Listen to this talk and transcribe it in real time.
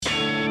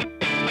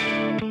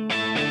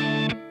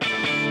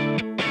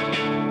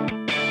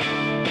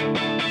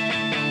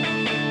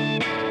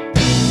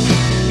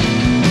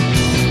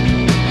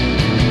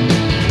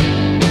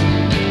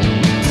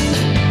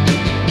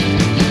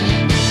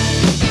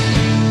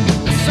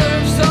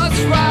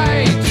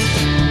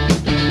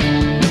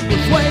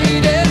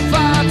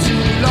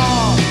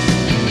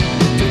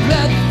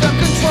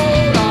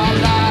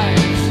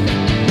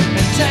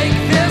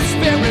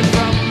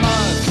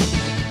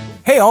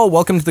all,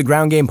 welcome to the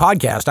Ground Game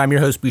Podcast. I'm your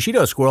host,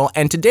 Bushido Squirrel,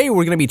 and today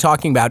we're going to be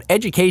talking about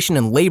education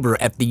and labor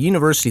at the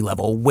university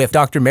level with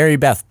Dr. Mary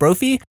Beth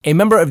Brophy, a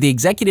member of the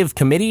Executive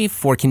Committee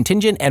for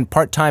Contingent and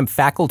Part-Time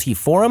Faculty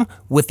Forum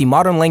with the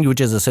Modern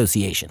Languages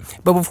Association.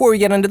 But before we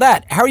get into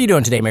that, how are you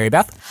doing today, Mary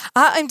Beth?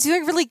 I'm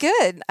doing really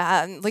good.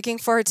 Looking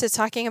forward to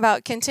talking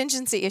about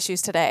contingency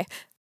issues today.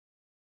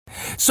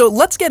 So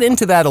let's get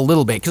into that a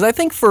little bit, because I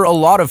think for a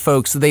lot of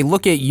folks, they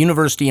look at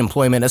university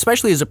employment,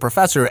 especially as a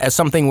professor, as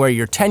something where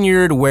you're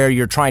tenured, where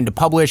you're trying to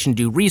publish and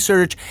do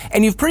research,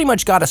 and you've pretty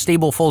much got a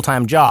stable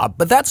full-time job.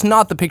 But that's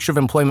not the picture of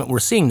employment we're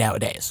seeing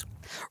nowadays.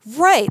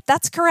 Right,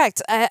 that's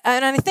correct.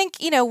 And I think,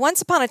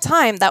 once upon a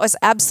time, that was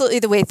absolutely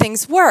the way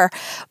things were.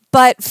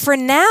 But for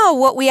now,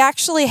 what we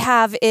actually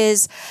have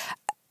is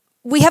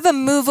we have a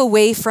move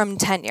away from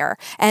tenure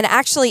and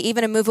actually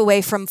even a move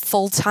away from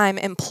full-time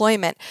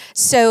employment.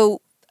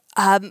 So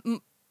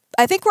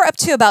I think we're up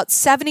to about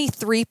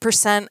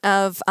 73%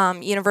 of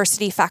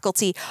university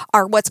faculty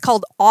are what's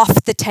called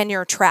off the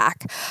tenure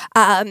track.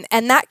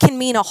 And that can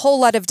mean a whole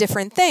lot of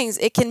different things.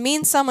 It can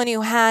mean someone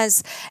who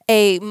has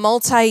a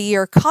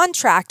multi-year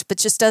contract but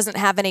just doesn't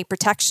have any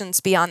protections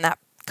beyond that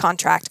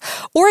contract.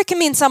 Or it can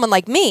mean someone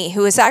like me,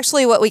 who is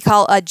actually what we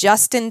call a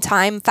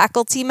just-in-time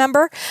faculty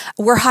member.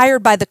 We're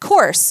hired by the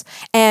course,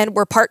 and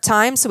we're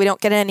part-time, so we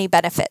don't get any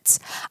benefits.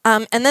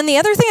 And then the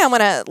other thing I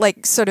want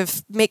to sort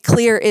of make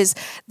clear is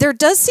there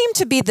does seem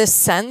to be this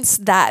sense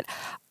that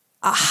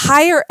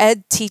higher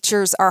ed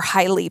teachers are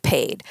highly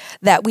paid,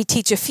 that we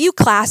teach a few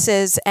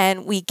classes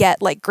and we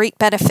get great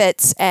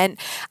benefits. And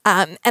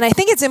I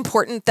think it's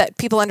important that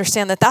people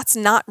understand that that's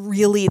not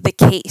really the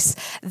case.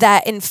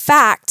 That in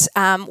fact,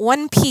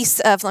 one piece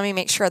of, let me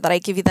make sure that I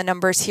give you the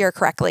numbers here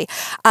correctly.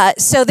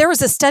 So there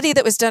was a study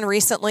that was done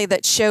recently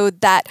that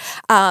showed that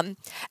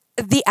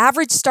the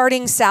average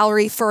starting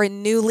salary for a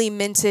newly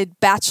minted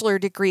bachelor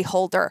degree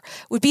holder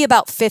would be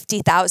about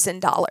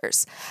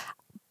 $50,000.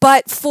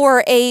 But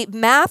for a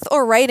math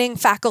or writing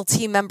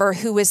faculty member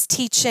who is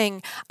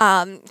teaching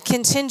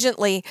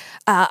contingently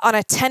on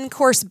a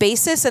 10-course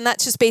basis, and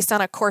that's just based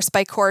on a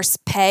course-by-course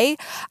pay,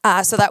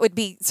 so that would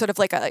be sort of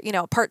like a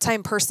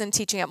part-time person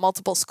teaching at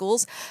multiple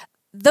schools,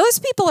 those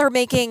people are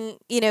making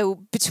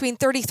between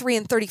 $33,000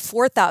 and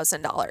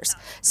 $34,000.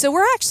 So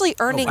we're actually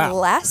earning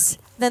less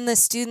than the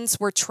students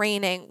we're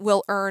training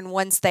will earn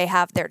once they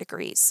have their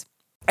degrees.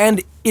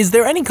 And is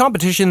there any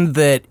competition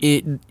that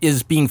it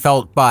is being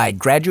felt by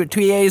graduate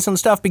TAs and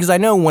stuff? Because I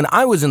know when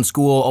I was in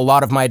school, a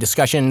lot of my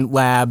discussion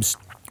labs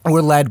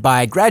were led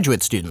by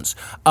graduate students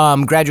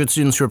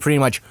who are pretty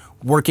much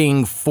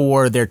working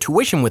for their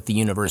tuition with the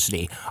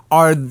university.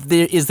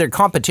 Is there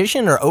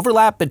competition or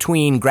overlap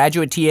between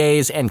graduate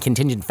TAs and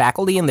contingent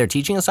faculty in their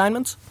teaching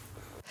assignments?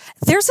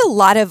 There's a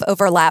lot of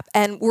overlap,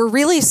 and we're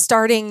really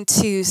starting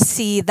to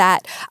see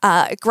that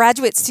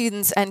graduate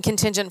students and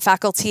contingent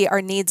faculty,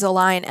 our needs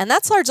align. And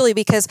that's largely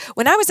because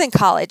when I was in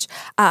college,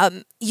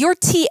 your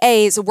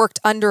TAs worked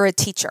under a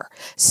teacher.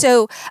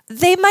 So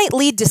they might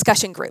lead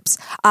discussion groups.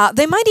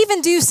 They might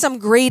even do some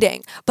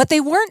grading, but they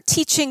weren't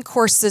teaching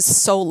courses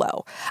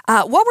solo.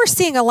 What we're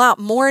seeing a lot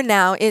more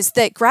now is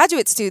that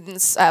graduate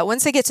students,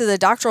 once they get to the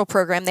doctoral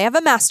program, they have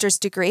a master's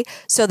degree.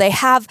 So they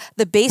have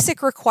the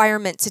basic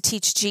requirement to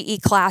teach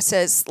GE classes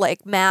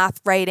like math,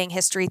 writing,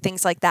 history,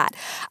 things like that.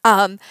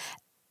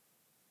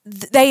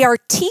 They are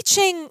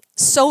teaching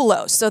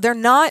solo, so they're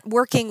not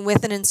working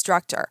with an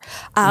instructor.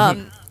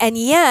 And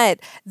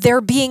yet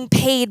they're being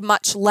paid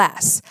much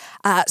less.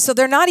 So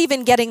they're not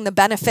even getting the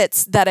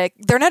benefits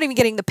they're not even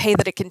getting the pay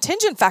that a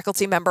contingent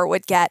faculty member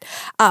would get.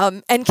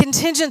 And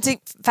contingent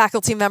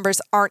faculty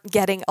members aren't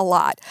getting a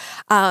lot.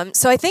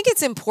 So I think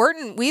it's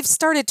important. We've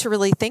started to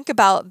really think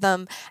about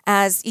them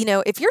as,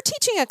 if you're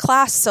teaching a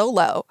class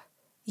solo,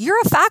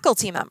 you're a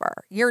faculty member.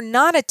 You're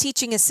not a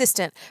teaching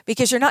assistant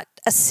because you're not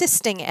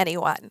assisting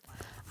anyone.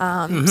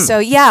 So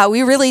yeah,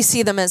 we really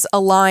see them as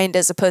aligned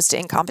as opposed to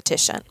in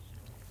competition.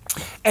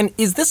 And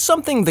is this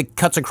something that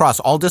cuts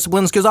across all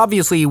disciplines? Because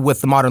obviously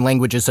with the Modern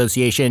Language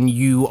Association,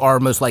 you are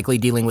most likely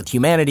dealing with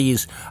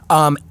humanities,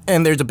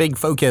 and there's a big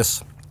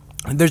focus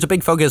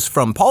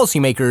from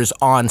policymakers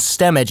on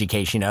STEM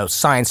education,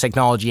 science,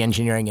 technology,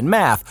 engineering, and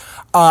math.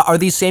 Are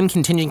these same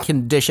contingent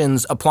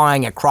conditions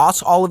applying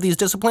across all of these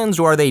disciplines,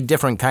 or are they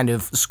different kind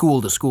of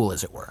school to school,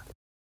 as it were?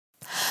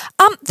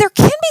 There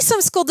can be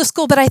some school to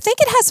school, but I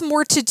think it has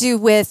more to do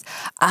with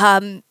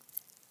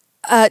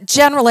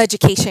general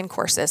education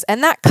courses,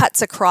 and that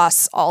cuts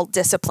across all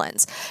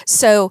disciplines.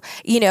 So,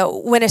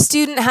 when a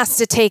student has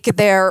to take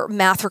their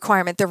math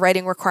requirement, their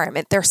writing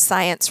requirement, their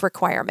science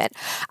requirement,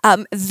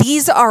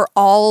 these are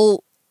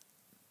all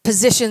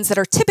positions that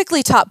are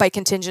typically taught by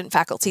contingent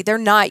faculty. They're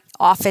not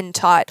often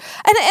taught,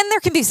 and there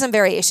can be some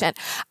variation.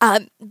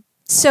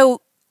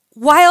 So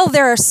while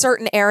there are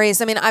certain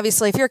areas, I mean,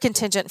 obviously, if you're a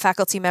contingent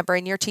faculty member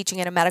and you're teaching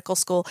in a medical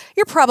school,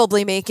 you're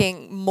probably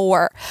making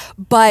more.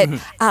 But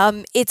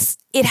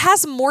it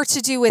has more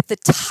to do with the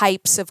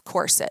types of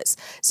courses.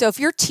 So if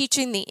you're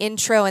teaching the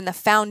intro and the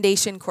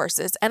foundation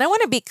courses, and I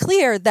want to be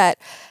clear that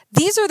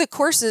these are the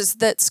courses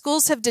that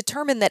schools have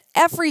determined that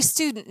every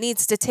student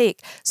needs to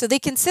take. So they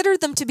consider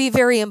them to be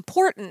very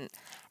important.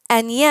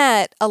 And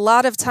yet, a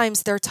lot of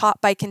times they're taught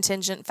by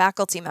contingent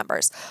faculty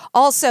members.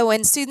 Also,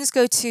 when students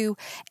go to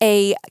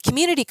a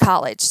community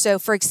college, so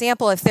for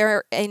example, if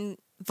they're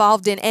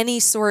involved in any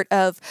sort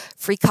of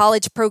free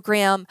college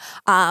program,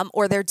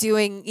 or they're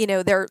doing,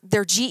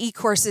 their GE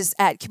courses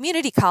at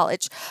community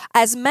college,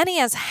 as many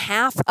as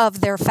half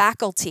of their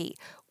faculty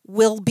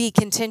will be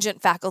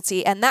contingent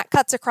faculty, and that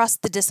cuts across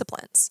the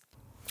disciplines.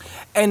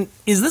 And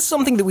is this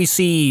something that we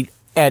see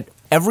at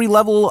every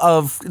level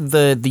of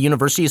the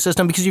university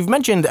system? Because you've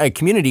mentioned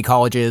community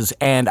colleges,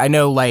 and I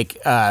know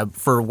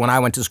for when I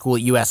went to school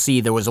at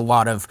USC, there was a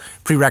lot of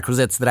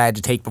prerequisites that I had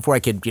to take before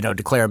I could,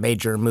 declare a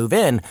major and move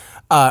in,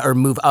 or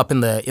move up in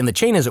the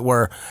chain, as it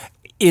were.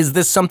 Is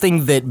this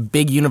something that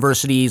big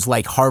universities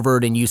like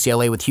Harvard and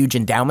UCLA with huge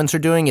endowments are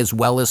doing, as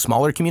well as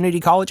smaller community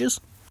colleges?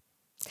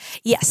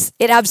 Yes,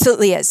 it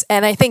absolutely is.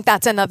 And I think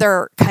that's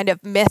another kind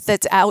of myth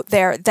that's out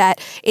there,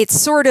 that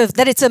it's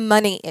a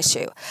money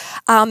issue.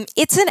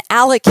 It's an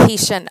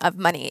allocation of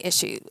money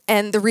issue.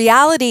 And the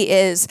reality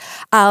is,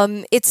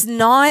 it's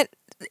not,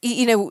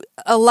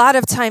 a lot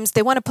of times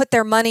they want to put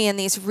their money in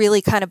these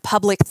really kind of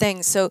public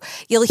things. So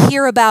you'll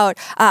hear about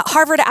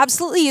Harvard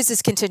absolutely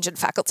uses contingent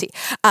faculty.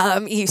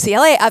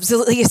 UCLA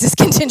absolutely uses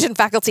contingent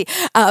faculty.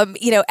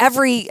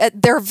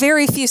 There are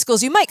very few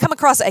schools. You might come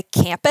across a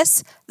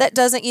campus that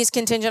doesn't use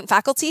contingent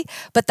faculty,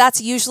 but that's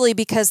usually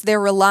because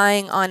they're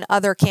relying on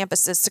other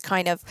campuses to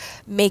kind of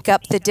make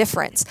up the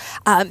difference.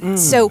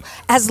 So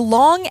as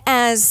long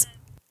as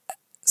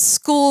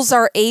schools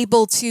are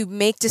able to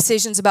make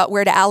decisions about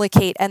where to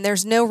allocate, and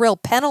there's no real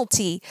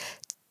penalty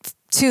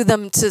to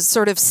them to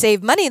sort of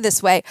save money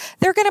this way,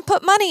 they're going to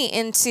put money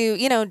into,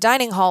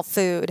 dining hall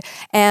food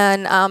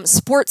and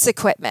sports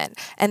equipment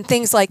and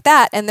things like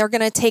that. And they're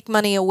going to take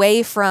money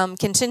away from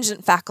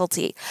contingent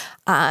faculty,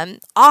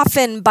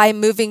 often by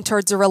moving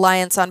towards a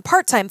reliance on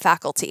part-time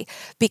faculty.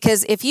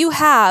 Because if you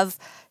have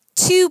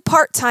 2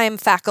 part-time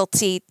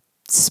faculty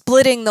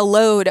splitting the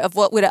load of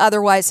what would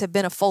otherwise have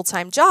been a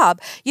full-time job,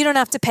 you don't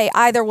have to pay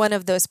either one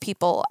of those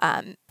people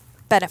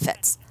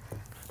benefits.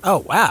 Oh,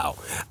 wow.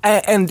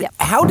 And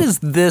how does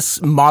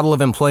this model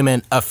of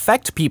employment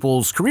affect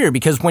people's career?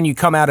 Because when you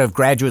come out of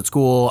graduate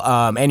school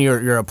and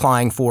you're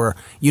applying for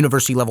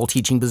university-level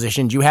teaching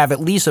positions, you have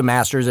at least a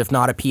master's, if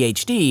not a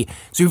PhD.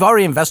 So you've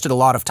already invested a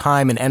lot of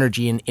time and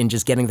energy in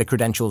just getting the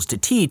credentials to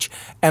teach,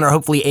 and are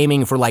hopefully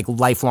aiming for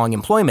lifelong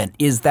employment.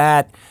 Is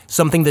that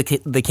something that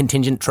the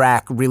contingent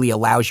track really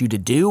allows you to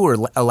do, or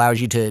allows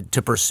you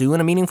to pursue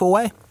in a meaningful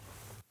way?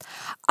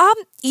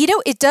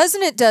 It does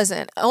and it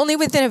doesn't, only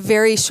within a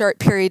very short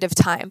period of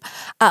time.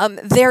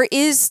 There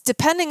is,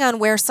 depending on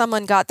where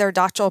someone got their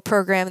doctoral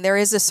program, there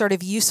is a sort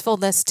of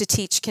usefulness to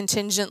teach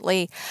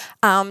contingently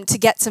to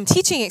get some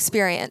teaching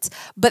experience.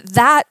 But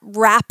that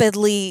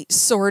rapidly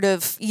sort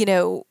of,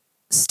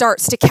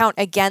 starts to count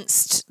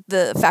against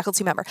the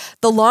faculty member.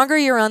 The longer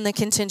you're on the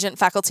contingent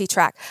faculty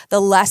track, the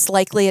less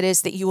likely it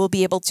is that you will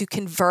be able to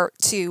convert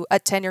to a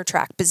tenure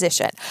track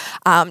position.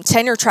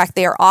 Tenure track,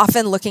 they are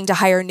often looking to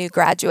hire new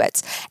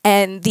graduates.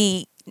 And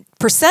the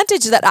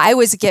percentage that I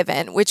was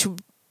given, which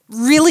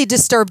really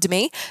disturbed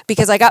me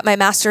because I got my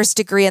master's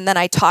degree and then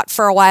I taught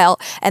for a while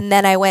and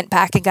then I went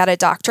back and got a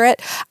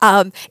doctorate,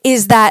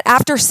 is that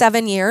after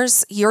 7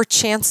 years, your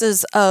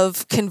chances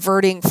of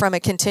converting from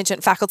a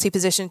contingent faculty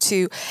position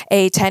to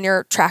a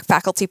tenure track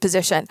faculty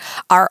position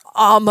are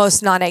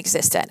almost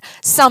non-existent.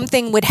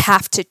 Something would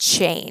have to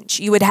change.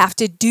 You would have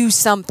to do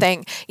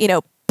something,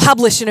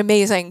 publish an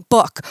amazing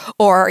book,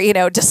 or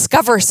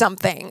discover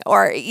something,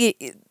 or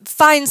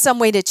find some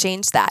way to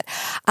change that.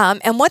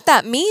 And what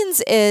that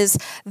means is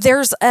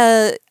there's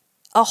a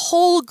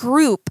whole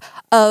group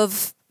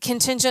of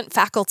contingent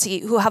faculty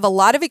who have a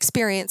lot of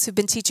experience, who've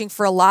been teaching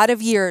for a lot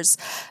of years,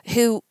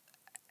 who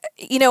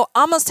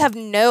almost have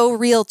no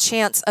real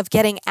chance of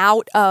getting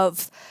out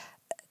of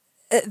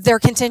their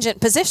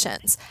contingent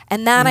positions.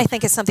 And that, I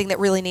think, is something that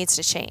really needs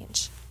to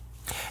change.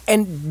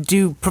 And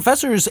do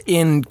professors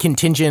in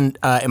contingent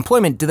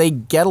employment, do they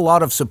get a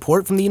lot of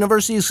support from the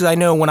universities? Because I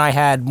know when I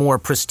had more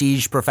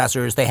prestige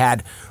professors, they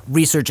had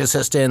research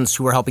assistants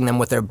who were helping them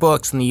with their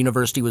books, and the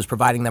university was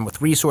providing them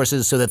with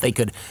resources so that they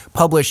could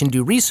publish and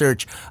do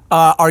research.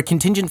 Are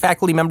contingent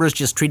faculty members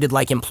just treated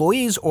like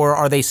employees, or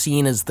are they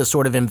seen as the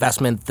sort of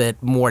investment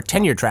that more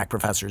tenure track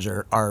professors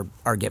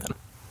are given?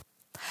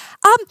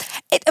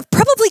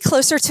 Probably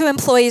closer to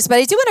employees, but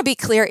I do want to be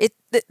clear.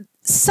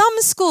 Some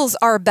schools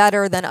are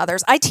better than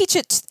others. I teach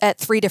it at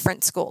 3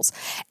 different schools,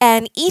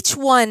 and each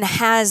one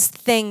has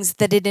things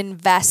that it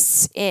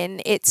invests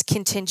in its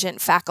contingent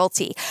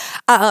faculty.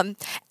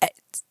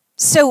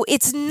 So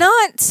it's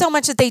not so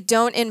much that they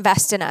don't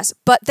invest in us,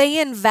 but they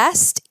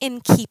invest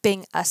in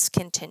keeping us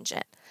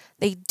contingent.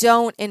 They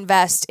don't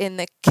invest in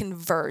the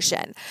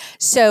conversion.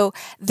 So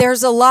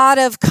there's a lot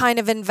of kind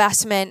of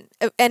investment,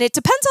 and it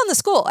depends on the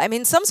school. I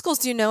mean, some schools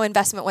do no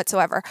investment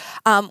whatsoever.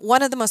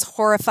 One of the most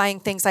horrifying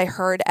things I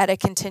heard at a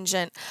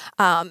contingent,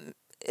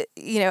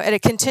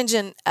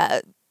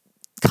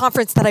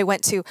 conference that I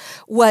went to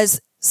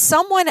was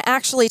someone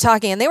actually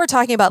talking, and they were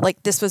talking about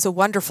like this was a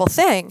wonderful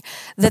thing,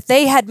 that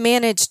they had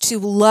managed to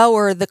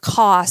lower the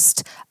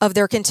cost of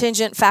their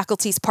contingent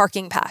faculty's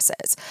parking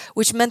passes,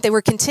 which meant they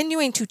were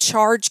continuing to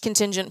charge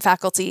contingent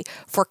faculty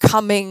for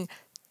coming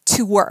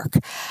to work.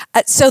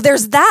 So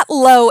there's that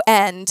low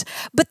end,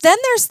 but then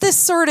there's this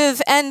sort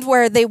of end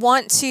where they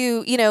want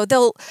to,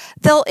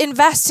 they'll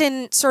invest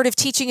in sort of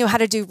teaching you how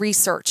to do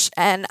research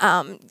and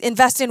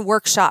invest in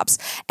workshops.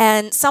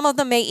 And some of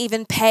them may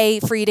even pay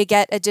for you to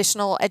get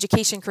additional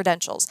education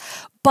credentials.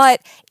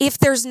 But if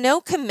there's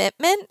no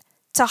commitment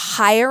to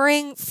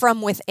hiring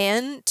from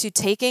within, to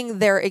taking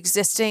their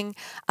existing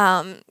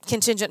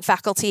contingent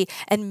faculty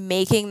and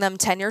making them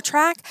tenure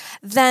track,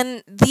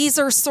 then these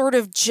are sort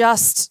of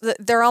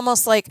they're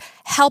almost like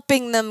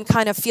helping them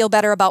kind of feel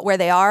better about where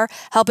they are,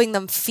 helping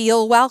them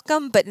feel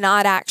welcome, but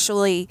not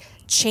actually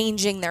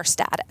changing their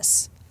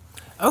status.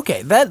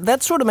 Okay,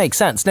 that sort of makes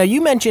sense. Now, you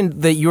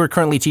mentioned that you're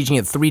currently teaching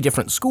at 3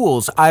 different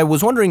schools. I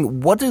was wondering,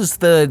 what does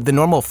the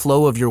normal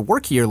flow of your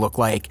work year look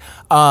like?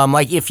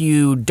 Like, if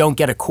you don't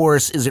get a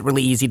course, is it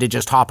really easy to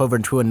just hop over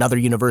to another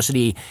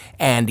university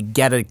and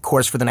get a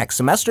course for the next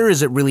semester?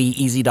 Is it really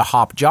easy to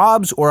hop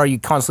jobs, or are you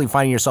constantly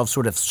finding yourself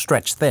sort of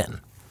stretched thin?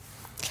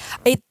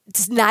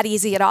 It's not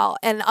easy at all.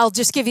 And I'll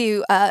just give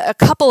you a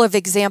couple of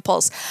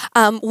examples.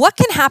 What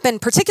can happen,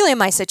 particularly in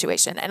my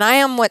situation, and I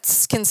am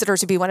what's considered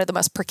to be one of the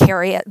most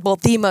precarious,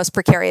 the most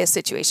precarious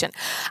situation.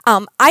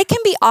 I can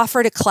be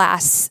offered a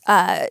class,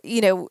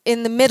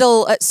 in the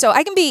middle. So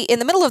I can be in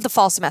the middle of the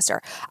fall semester.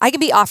 I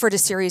can be offered a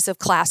series of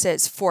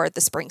classes for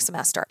the spring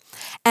semester.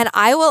 And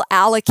I will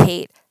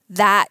allocate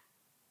that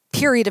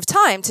period of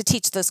time to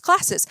teach those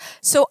classes.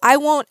 So I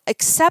won't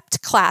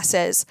accept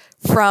classes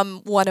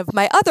from one of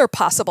my other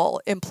possible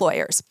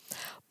employers.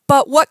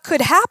 But what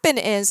could happen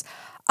is,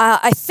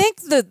 I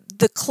think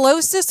the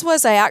closest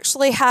was I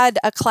actually had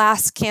a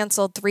class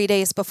canceled 3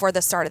 days before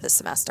the start of the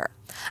semester.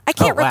 I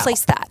can't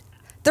replace that.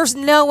 There's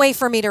no way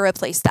for me to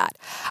replace that.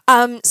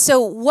 So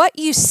what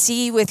you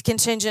see with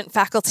contingent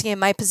faculty in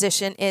my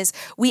position is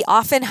we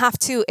often have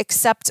to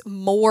accept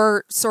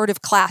more sort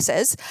of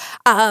classes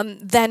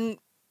than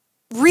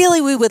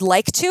really we would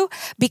like to,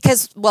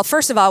 because, well,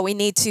 first of all, we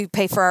need to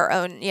pay for our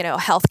own,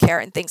 health care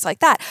and things like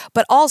that.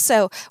 But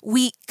also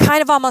we kind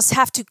of almost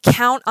have to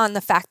count on the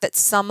fact that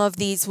some of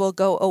these will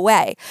go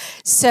away.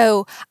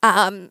 So,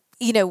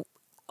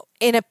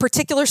 in a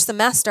particular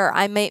semester,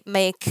 I might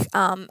make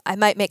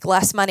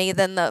less money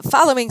than the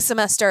following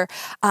semester.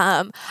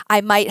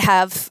 I might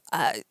have,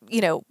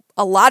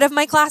 a lot of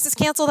my classes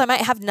canceled. I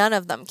might have none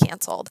of them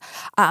canceled.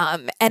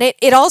 And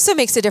it also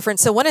makes a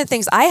difference. So one of the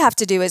things I have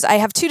to do is I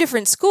have 2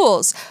 different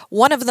schools.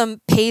 One of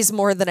them pays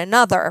more than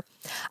another.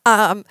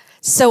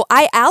 So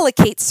I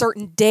allocate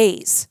certain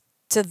days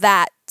to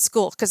that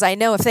school because I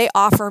know if they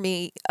offer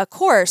me a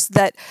course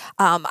that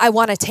I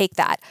want to take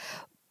that.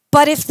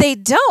 But if they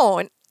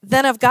don't,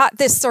 then I've got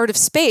this sort of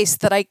space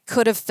that I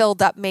could have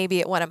filled up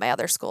maybe at one of my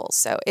other schools.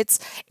 So it's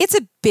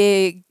a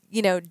big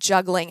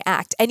juggling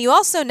act. And you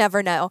also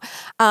never know.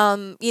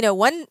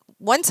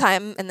 One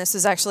time, and this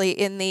was actually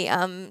in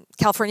the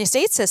California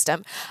state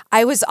system,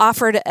 I was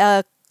offered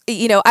I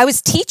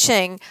was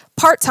teaching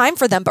part-time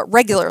for them, but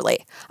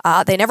regularly.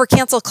 They never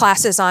canceled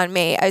classes on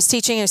me. I was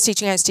teaching,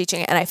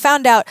 and I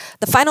found out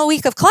the final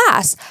week of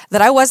class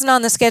that I wasn't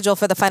on the schedule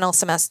for the final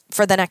semester,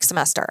 for the next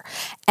semester.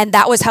 And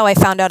that was how I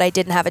found out I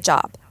didn't have a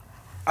job.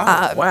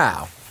 Oh,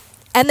 wow.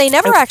 And they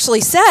never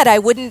actually said I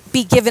wouldn't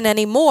be given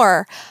any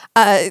more.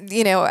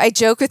 I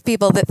joke with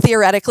people that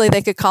theoretically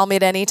they could call me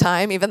at any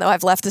time, even though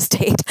I've left the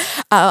state.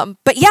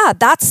 But yeah,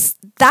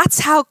 that's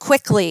how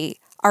quickly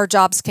our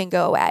jobs can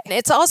go away.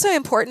 It's also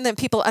important that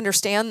people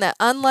understand that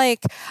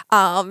unlike,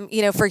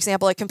 for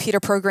example, a computer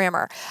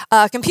programmer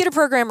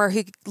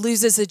who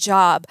loses a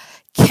job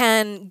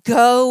can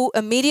go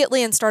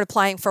immediately and start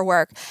applying for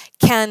work,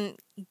 can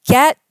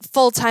get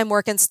full-time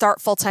work and start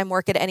full-time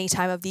work at any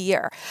time of the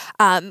year.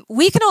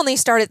 We can only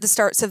start at the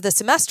starts of the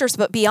semesters,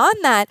 but beyond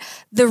that,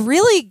 the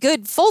really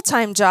good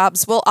full-time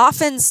jobs will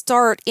often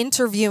start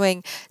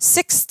interviewing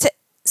 6 to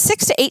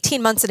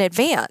 18 months in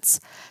advance.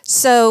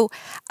 So,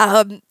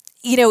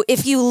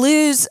 if you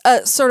lose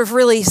a sort of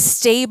really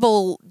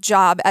stable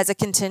job as a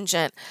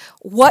contingent,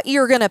 what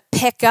you're going to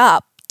pick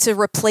up to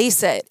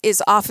replace it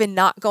is often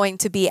not going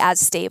to be as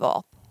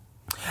stable.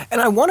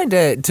 And I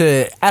wanted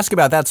to ask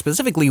about that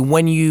specifically.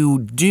 When you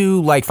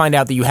do find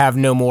out that you have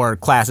no more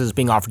classes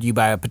being offered to you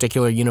by a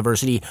particular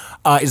university,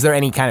 is there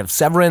any kind of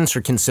severance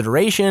or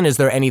consideration? Is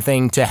there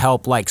anything to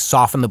help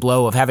soften the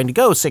blow of having to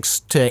go 6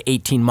 to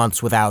 18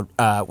 months without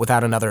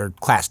another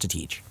class to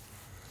teach?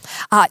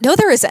 No,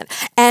 there isn't.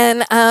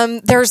 And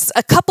there's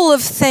a couple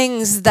of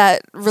things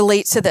that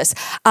relate to this.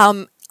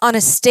 on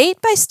a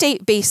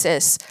state-by-state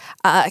basis,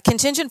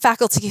 contingent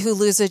faculty who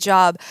lose a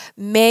job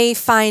may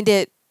find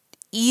it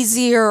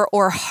easier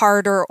or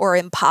harder or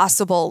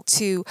impossible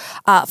to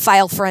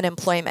file for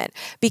unemployment,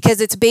 because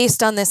it's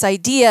based on this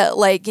idea,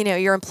 like,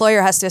 your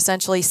employer has to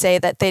essentially say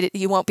that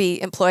you won't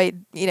be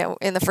employed,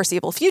 in the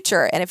foreseeable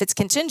future. And if it's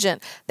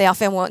contingent, they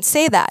often won't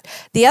say that.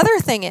 The other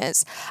thing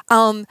is,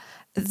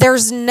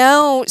 there's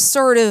no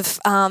sort of,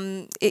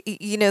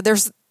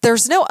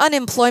 there's no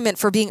unemployment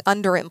for being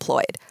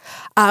underemployed.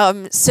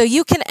 So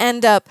you can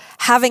end up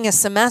having a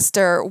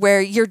semester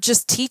where you're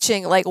just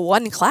teaching like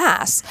one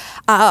class.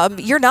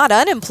 You're not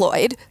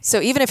unemployed.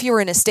 So even if you were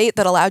in a state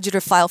that allowed you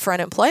to file for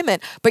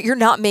unemployment, but you're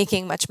not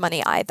making much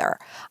money either.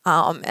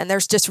 And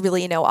there's just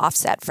really no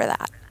offset for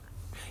that.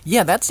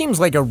 Yeah, that seems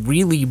like a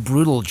really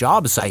brutal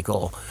job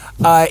cycle.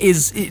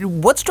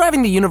 What's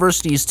driving the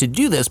universities to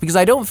do this? Because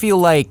I don't feel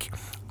like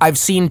I've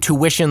seen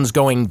tuitions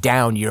going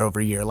down year over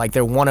year. Like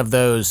they're one of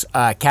those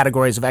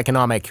categories of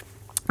economic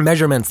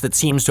measurements that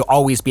seems to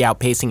always be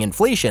outpacing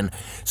inflation.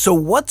 So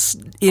what's,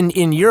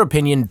 in your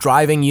opinion,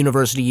 driving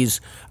universities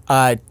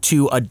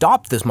to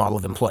adopt this model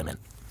of employment?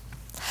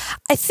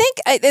 I think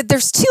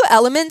there's two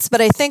elements,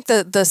 but I think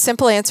the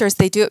simple answer is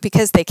they do it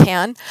because they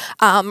can.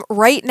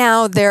 Right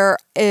now, there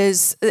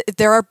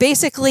are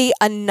basically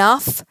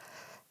enough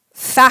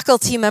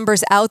faculty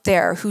members out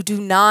there who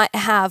do not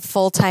have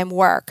full-time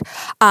work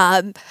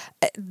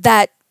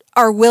that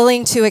are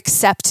willing to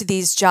accept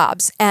these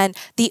jobs. And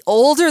the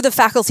older the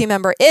faculty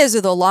member is, or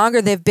the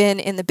longer they've been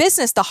in the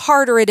business, the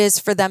harder it is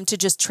for them to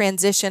just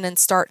transition and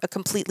start a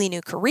completely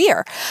new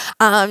career.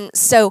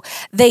 So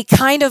they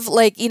kind of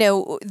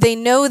they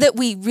know that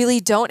we really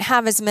don't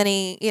have as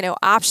many,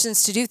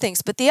 options to do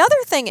things. But the other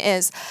thing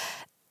is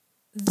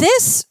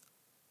this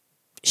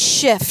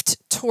shift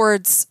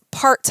towards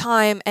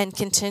part-time and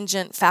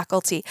contingent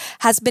faculty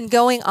has been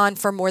going on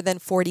for more than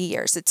 40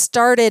 years. It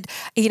started,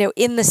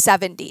 in the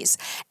 70s.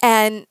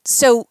 And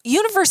so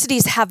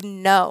universities have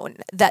known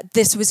that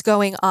this was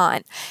going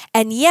on.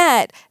 And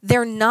yet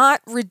they're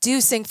not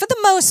reducing, for the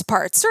most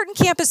part, certain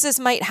campuses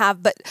might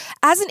have, but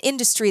as an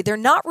industry, they're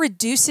not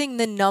reducing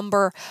the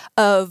number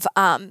of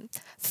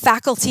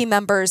faculty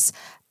members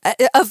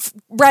of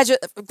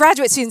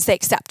graduate students they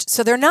accept.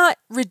 So they're not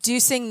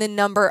reducing the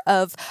number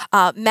of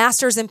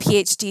master's and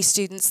PhD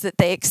students that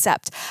they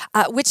accept,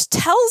 which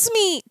tells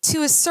me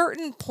to a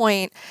certain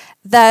point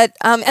that,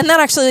 and that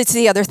actually leads to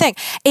the other thing,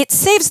 it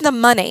saves them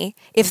money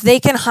if they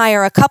can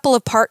hire a couple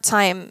of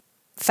part-time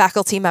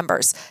faculty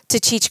members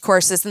to teach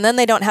courses, and then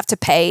they don't have to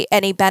pay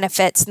any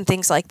benefits and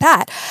things like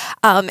that.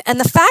 And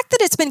the fact that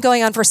it's been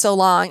going on for so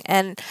long,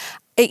 and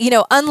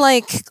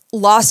unlike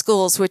law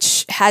schools,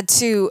 which had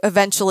to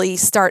eventually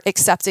start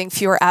accepting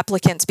fewer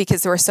applicants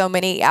because there were so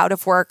many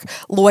out-of-work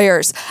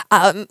lawyers,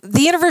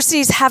 the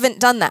universities haven't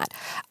done that.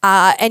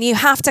 And you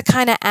have to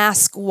kind of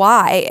ask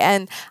why.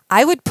 And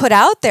I would put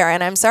out there,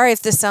 and I'm sorry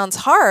if this sounds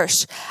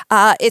harsh,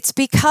 it's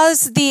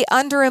because the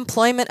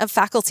underemployment of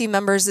faculty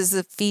members is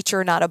a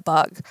feature, not a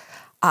bug.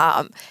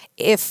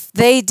 If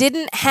they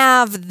didn't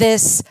have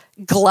this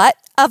glut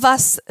of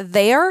us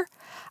there,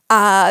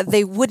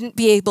 they wouldn't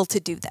be able to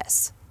do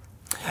this.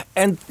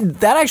 And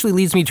that actually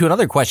leads me to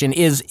another question,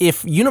 is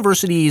if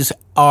universities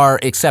are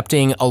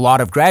accepting a lot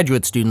of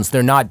graduate students,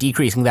 they're not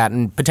decreasing that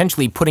and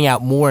potentially putting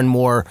out more and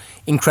more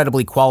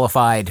incredibly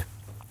qualified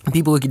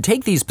people who can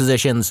take these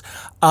positions,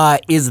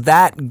 is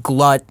that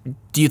glut,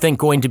 do you think,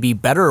 going to be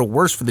better or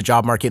worse for the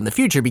job market in the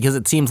future? Because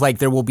it seems like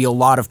there will be a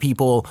lot of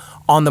people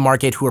on the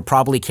market who are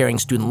probably carrying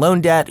student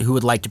loan debt, who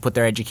would like to put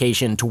their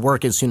education to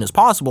work as soon as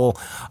possible.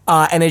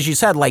 And as you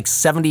said, like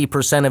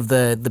 70% of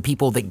the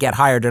people that get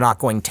hired are not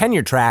going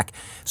tenure track.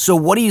 So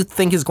what do you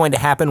think is going to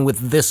happen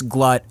with this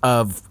glut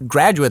of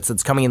graduates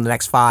that's coming in the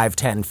next 5,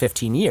 10,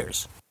 15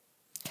 years?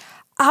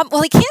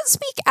 Well, I can't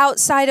speak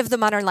outside of the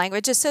Modern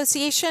Language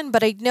Association,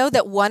 but I know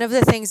that one of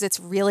the things that's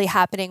really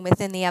happening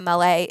within the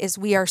MLA is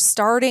we are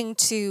starting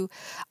to,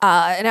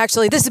 and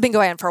actually this has been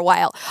going on for a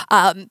while,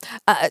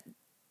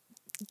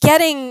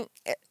 getting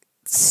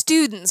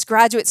students,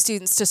 graduate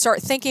students, to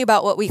start thinking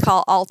about what we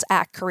call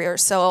alt-ac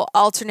careers, so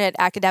alternate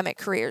academic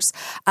careers,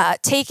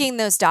 taking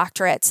those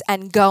doctorates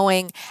and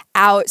going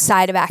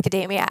outside of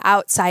academia,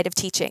 outside of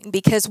teaching,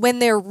 because when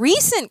they're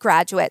recent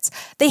graduates,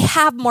 they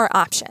have more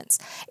options.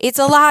 It's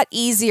a lot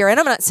easier, and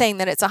I'm not saying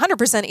that it's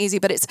 100% easy,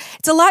 but it's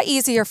a lot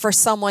easier for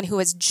someone who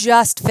has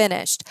just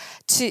finished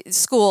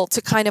school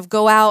to kind of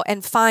go out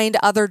and find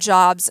other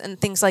jobs and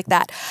things like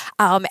that,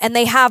 and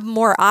they have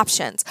more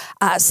options.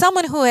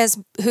 Someone who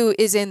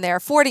is in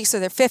their 40s or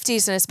their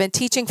 50s and has been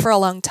teaching for a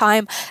long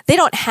time, they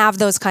don't have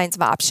those kinds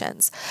of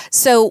options.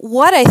 So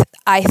what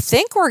I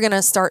think we're going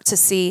to start to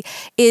see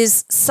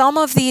is some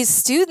of these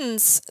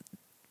students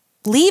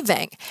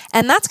leaving.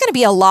 And that's going to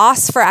be a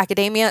loss for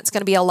academia. It's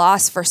going to be a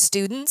loss for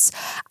students.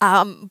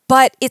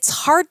 But it's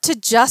hard to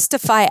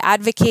justify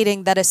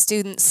advocating that a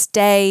student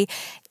stay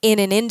in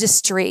an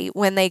industry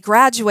when they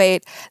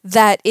graduate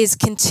that is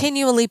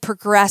continually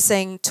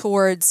progressing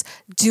towards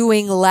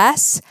doing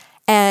less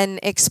and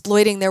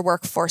exploiting their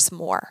workforce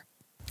more.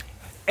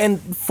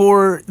 And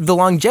for the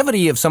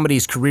longevity of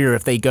somebody's career,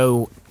 if they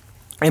go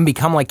and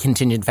become like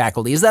contingent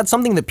faculty, is that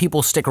something that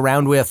people stick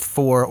around with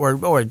for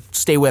or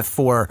stay with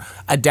for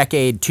a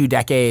decade, 2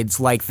 decades,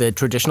 like the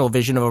traditional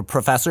vision of a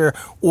professor?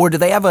 Or do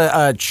they have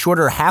a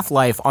shorter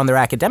half-life on their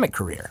academic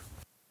career?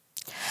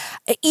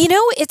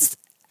 It's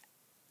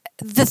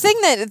the thing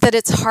that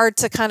it's hard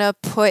to kind of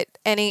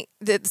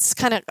that's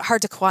kind of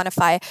hard to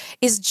quantify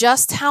is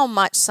just how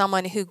much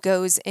someone who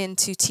goes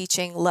into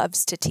teaching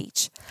loves to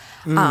teach.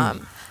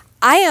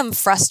 I am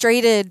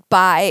frustrated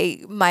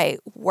by my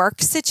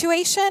work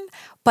situation,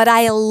 but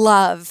I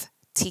love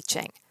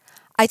teaching.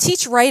 I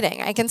teach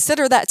writing. I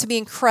consider that to be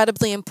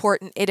incredibly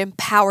important. It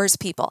empowers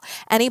people.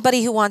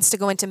 Anybody who wants to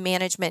go into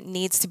management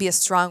needs to be a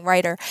strong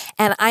writer.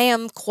 And I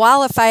am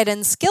qualified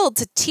and skilled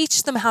to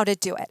teach them how to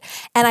do it.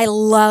 And I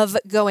love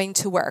going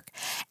to work.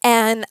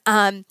 And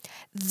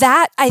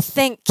that, I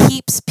think,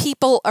 keeps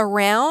people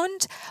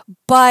around.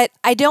 But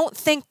I don't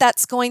think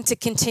that's going to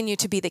continue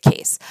to be the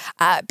case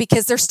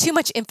because there's too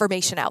much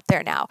information out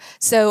there now.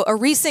 So a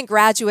recent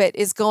graduate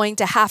is going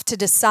to have to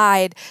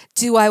decide,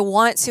 do I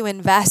want to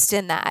invest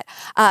in that?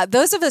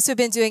 Those of us who've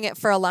been doing it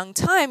for a long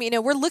time,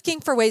 we're looking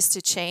for ways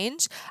to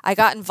change. I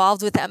got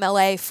involved with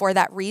MLA for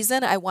that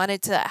reason. I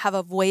wanted to have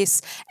a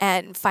voice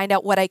and find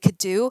out what I could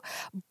do.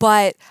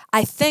 But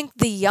I think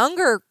the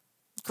younger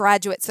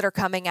graduates that are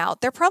coming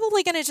out, they're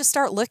probably going to just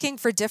start looking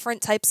for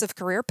different types of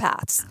career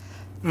paths.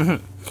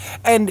 Mm-hmm.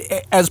 And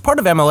as part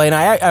of MLA, and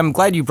I'm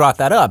glad you brought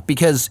that up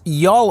because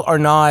y'all are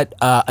not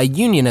a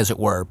union, as it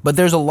were, but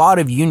there's a lot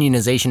of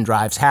unionization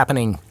drives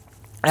happening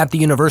at the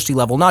university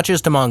level, not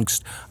just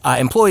amongst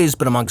employees,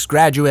 but amongst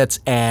graduates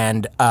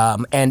and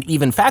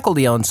even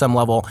faculty on some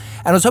level.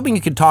 And I was hoping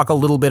you could talk a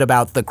little bit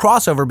about the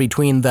crossover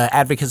between the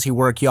advocacy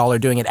work y'all are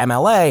doing at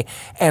MLA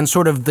and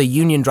sort of the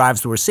union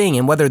drives that we're seeing,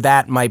 and whether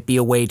that might be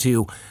a way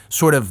to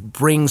sort of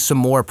bring some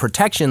more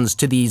protections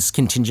to these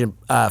contingent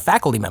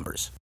faculty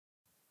members.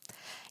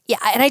 Yeah,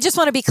 and I just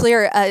want to be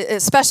clear,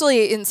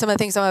 especially in some of the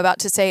things I'm about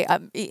to say,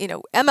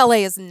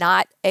 MLA is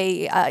not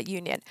a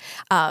union.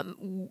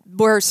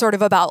 We're sort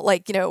of about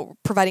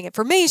providing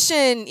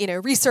information,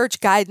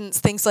 research, guidance,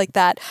 things like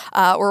that,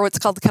 or what's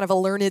called kind of a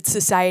learned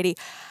society.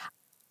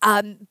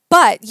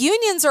 But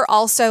unions are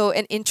also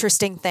an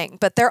interesting thing,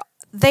 but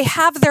they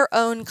have their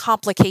own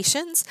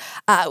complications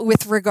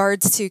with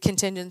regards to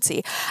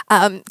contingency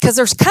because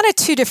there's kind of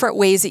 2 different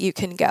ways that you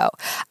can go.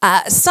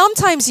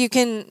 Sometimes you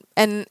can,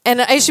 and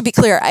I should be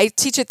clear, I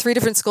teach at 3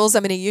 different schools.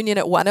 I'm in a union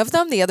at one of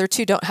them. The other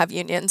 2 don't have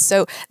unions.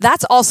 So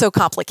that's also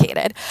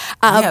complicated.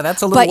 Yeah,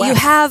 that's a little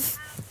whack.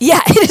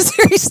 It is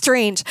very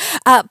strange.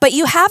 But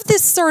you have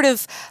this sort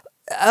of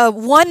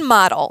one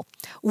model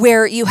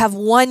where you have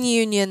one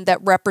union that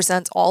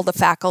represents all the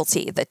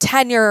faculty, the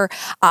tenure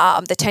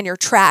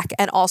track,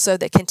 and also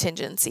the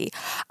contingency.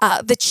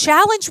 The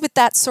challenge with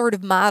that sort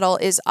of model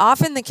is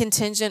often the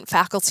contingent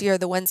faculty are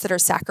the ones that are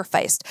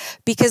sacrificed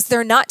because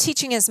they're not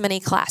teaching as many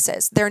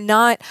classes. They're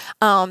not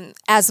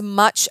as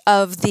much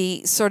of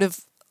the sort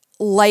of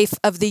life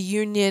of the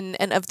union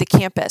and of the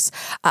campus.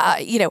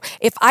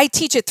 If I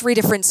teach at 3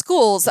 different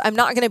schools, I'm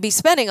not going to be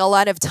spending a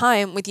lot of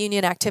time with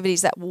union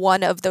activities at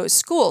one of those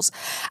schools.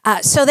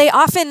 So they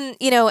often,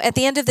 at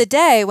the end of the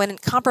day, when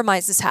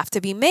compromises have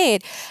to be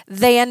made,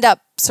 they end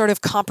up sort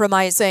of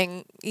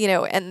compromising,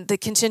 and the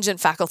contingent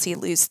faculty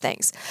lose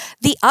things.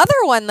 The other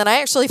one that I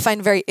actually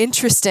find very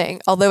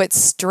interesting, although it's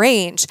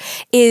strange,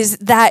 is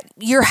that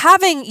you're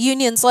having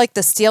unions like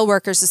the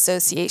Steelworkers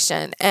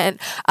Association and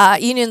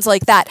unions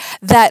like that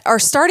are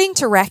starting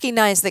to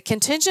recognize that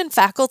contingent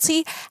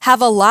faculty have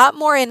a lot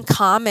more in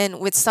common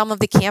with some of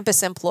the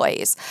campus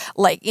employees,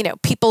 like,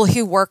 people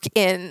who work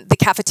in the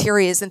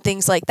cafeterias and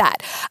things like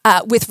that,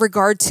 with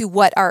regard to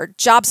what our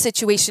job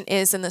situation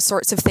is and the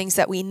sorts of things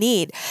that we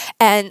need.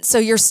 And so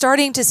you're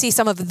starting to see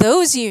some of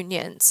those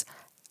unions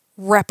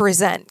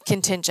represent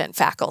contingent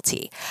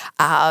faculty.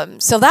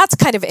 So that's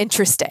kind of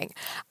interesting.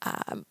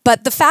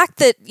 But the fact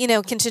that,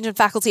 contingent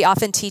faculty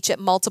often teach at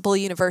multiple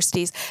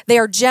universities, they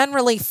are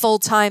generally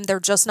full-time, they're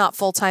just not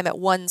full-time at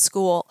one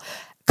school,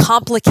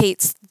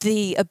 complicates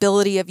the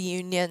ability of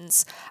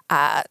unions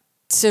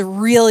to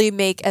really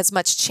make as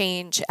much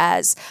change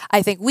as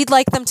I think we'd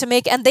like them to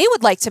make and they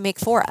would like to make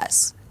for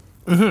us.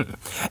 Mm-hmm.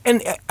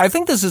 And I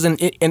think this is an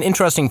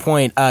interesting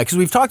point because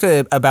we've talked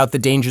about the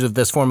dangers of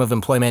this form of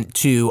employment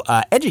to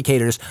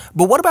educators,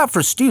 but what about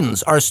for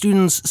students? Are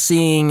students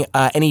seeing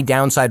any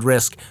downside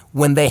risk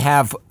when they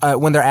have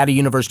when they're at a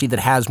university that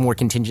has more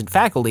contingent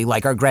faculty?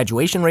 Like, are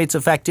graduation rates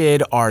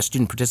affected? Are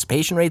student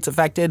participation rates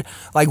affected?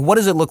 Like, what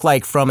does it look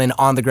like from an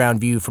on-the-ground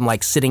view from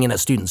sitting in a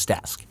student's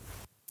desk?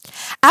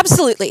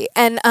 Absolutely.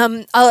 And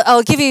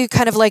I'll give you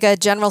kind of like a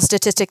general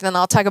statistic, then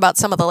I'll talk about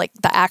some of the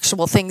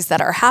actual things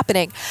that are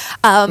happening.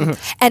 And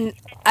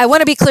I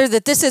want to be clear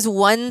that this is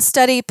one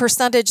study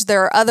percentage.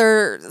 There's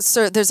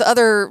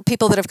other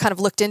people that have kind of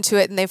looked into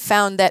it, and they've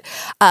found that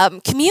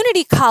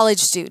community college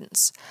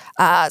students.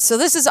 So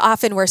this is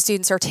often where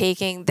students are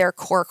taking their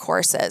core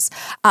courses,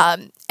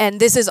 and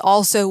this is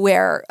also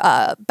where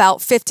about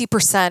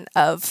 50%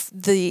 of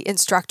the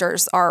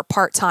instructors are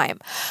part-time.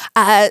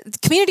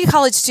 Community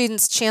college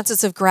students'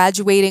 chances of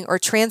graduating or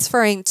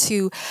transferring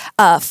to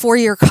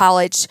four-year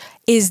college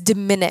is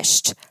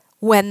diminished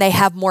when they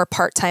have more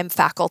part-time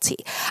faculty.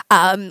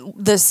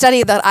 The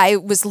study that I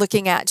was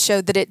looking at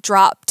showed that it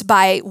dropped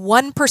by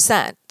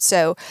 1%.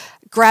 So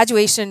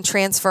graduation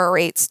transfer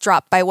rates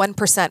dropped by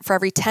 1% for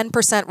every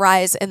 10%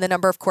 rise in the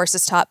number of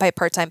courses taught by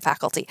part-time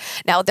faculty.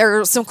 Now,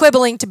 there's some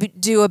quibbling to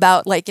do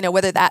about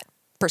whether that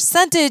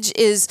percentage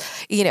is,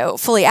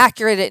 fully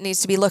accurate. It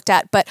needs to be looked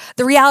at. But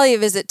the reality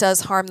of it is it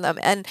does harm them.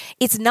 And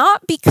it's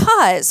not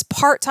because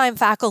part-time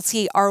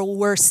faculty are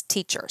worse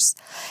teachers.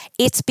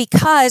 It's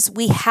because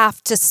we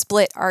have to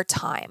split our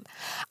time.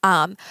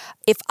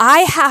 If I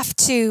have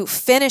to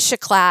finish a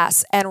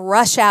class and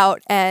rush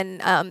out,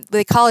 and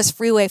they call us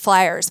freeway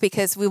flyers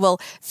because we will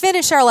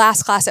finish our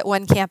last class at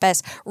one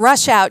campus,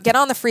 rush out, get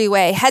on the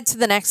freeway, head to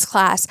the next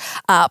class,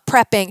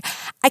 prepping,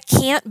 I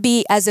can't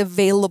be as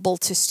available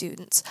to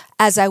students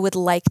as I would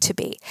like to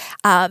be.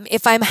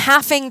 If I'm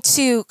having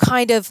to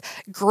kind of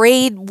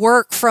grade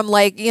work from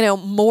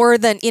more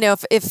than,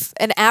 if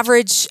an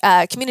average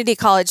community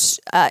college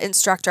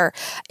instructor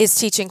is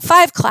teaching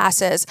 5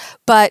 classes,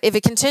 but if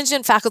a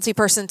contingent faculty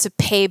person to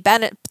pay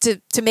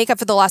to make up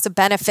for the loss of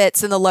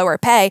benefits and the lower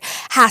pay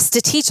has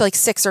to teach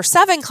 6 or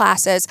 7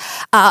 classes,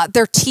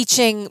 they're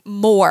teaching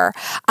more.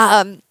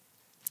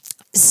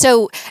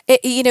 So,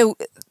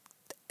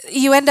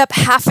 you end up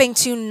having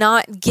to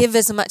not give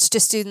as much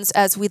to students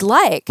as we'd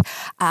like.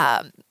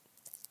 And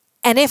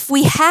if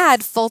we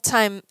had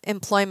full-time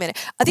employment,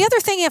 the other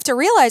thing you have to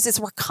realize is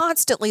we're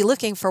constantly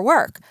looking for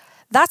work.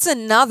 That's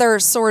another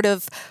sort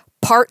of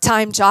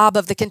part-time job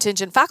of the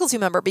contingent faculty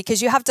member,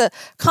 because you have to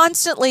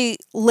constantly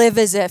live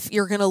as if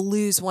you're going to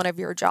lose one of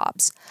your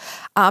jobs.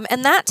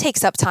 And that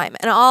takes up time,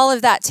 and all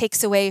of that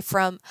takes away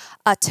from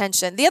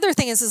attention. The other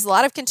thing is a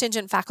lot of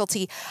contingent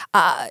faculty,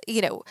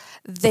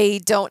 they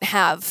don't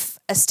have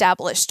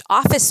established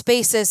office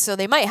spaces, so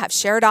they might have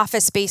shared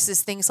office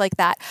spaces, things like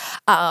that.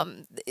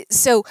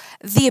 So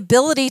the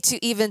ability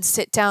to even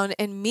sit down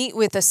and meet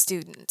with a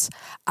student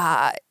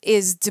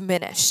is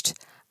diminished.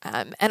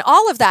 And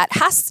all of that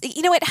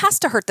it has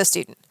to hurt the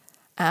student.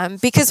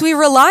 Because we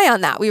rely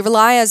on that. We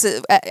rely as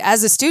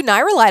a student,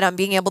 I relied on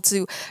being able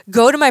to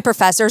go to my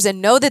professors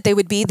and know that they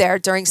would be there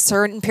during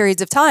certain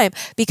periods of time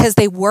because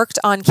they worked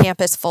on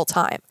campus full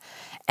time.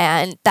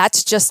 And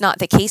that's just not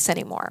the case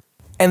anymore.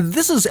 And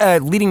this is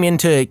leading me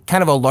into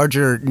kind of a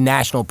larger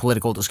national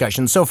political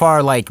discussion. So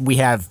far, we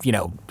have,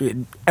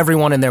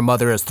 everyone and their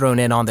mother is thrown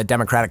in on the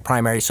Democratic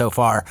primary so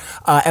far.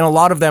 And a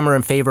lot of them are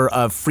in favor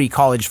of free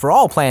college for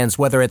all plans,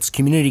 whether it's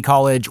community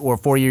college or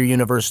four-year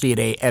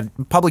university at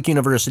public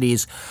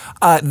universities.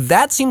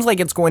 That seems like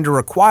it's going to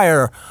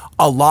require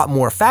a lot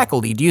more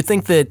faculty. Do you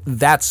think that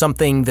that's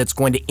something that's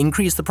going to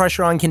increase the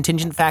pressure on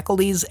contingent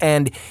faculties?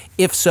 And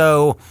if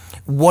so,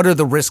 what are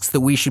the risks that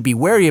we should be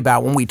wary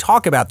about when we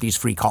talk about these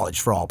free college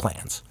for all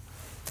plans?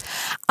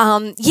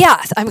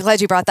 Yeah, I'm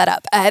glad you brought that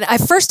up. And I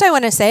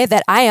want to say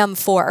that I am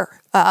for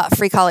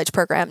free college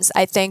programs.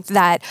 I think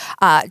that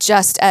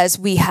just as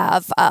we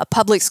have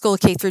public school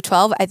K through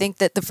 12, I think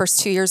that the first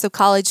 2 years of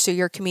college, so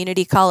your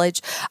community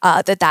college,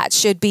 that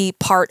should be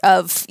part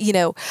of,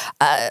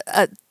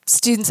 a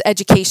student's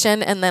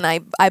education. And then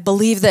I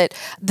believe that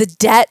the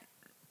debt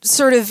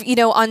sort of,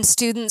 on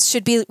students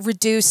should be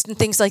reduced and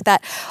things like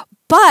that.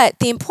 But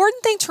the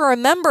important thing to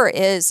remember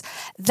is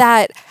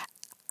that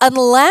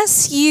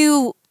unless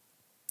you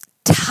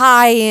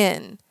tie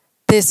in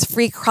this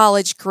free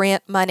college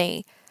grant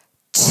money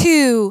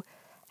to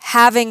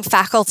having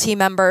faculty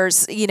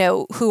members,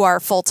 who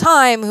are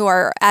full-time, who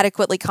are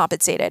adequately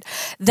compensated,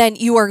 then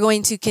you are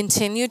going to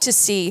continue to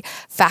see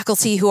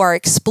faculty who are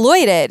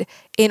exploited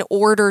in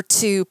order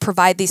to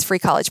provide these free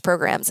college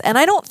programs. And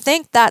I don't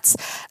think that's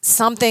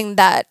something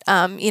that,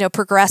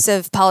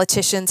 progressive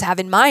politicians have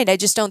in mind. I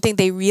just don't think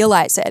they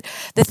realize it.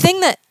 The thing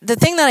that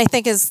I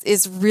think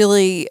is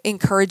really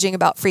encouraging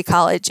about free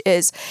college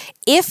is,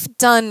 if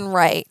done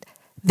right,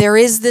 there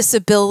is this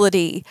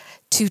ability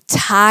to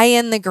tie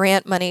in the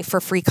grant money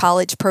for free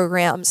college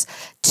programs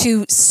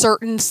to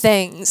certain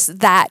things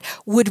that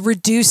would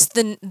reduce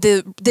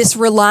this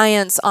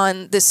reliance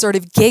on this sort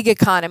of gig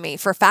economy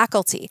for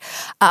faculty.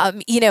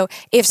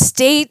 If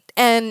state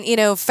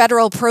and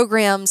federal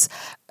programs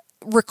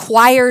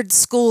required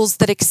schools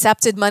that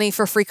accepted money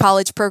for free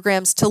college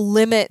programs to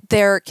limit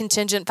their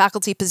contingent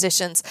faculty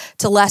positions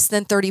to less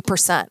than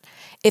 30%.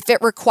 If it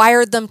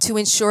required them to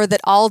ensure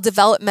that all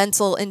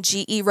developmental and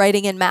GE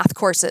writing and math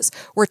courses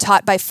were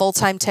taught by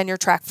full-time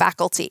tenure-track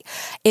faculty.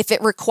 If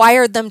it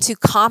required them to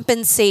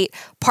compensate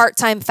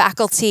part-time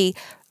faculty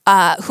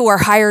who are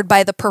hired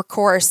by the per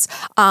course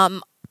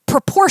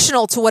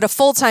proportional to what a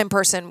full-time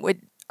person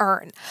would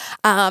earn.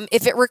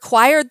 If it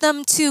required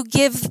them to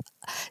give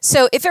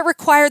So if it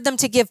required them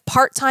to give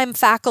part-time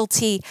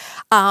faculty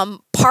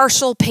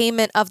partial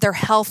payment of their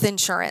health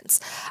insurance,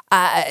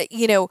 at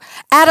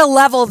a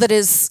level that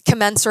is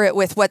commensurate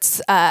with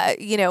what's,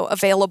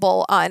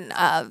 available on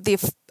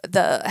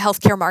the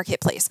healthcare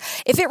marketplace.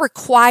 If it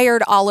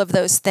required all of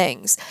those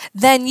things,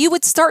 then you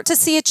would start to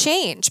see a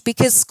change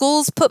because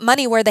schools put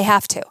money where they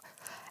have to.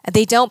 And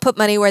they don't put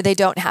money where they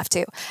don't have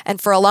to. And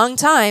for a long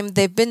time,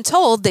 they've been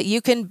told that you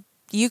can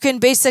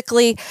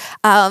basically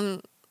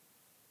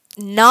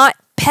not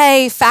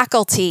pay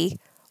faculty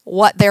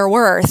what they're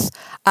worth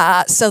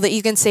so that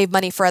you can save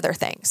money for other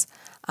things.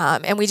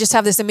 And we just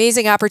have this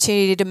amazing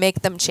opportunity to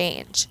make them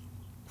change.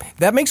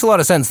 That makes a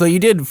lot of sense, though you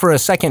did for a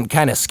second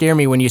kind of scare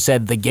me when you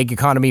said the gig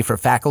economy for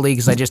faculty,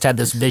 because I just had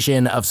this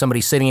vision of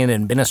somebody sitting in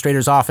an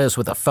administrator's office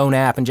with a phone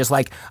app and just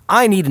like,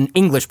 I need an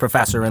English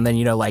professor, and then,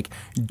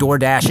 door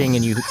dashing,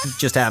 and you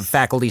just have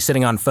faculty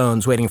sitting on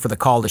phones waiting for the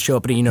call to show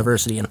up at a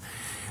university, and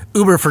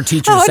Uber for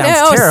teachers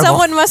sounds terrible.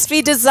 Someone must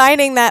be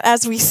designing that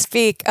as we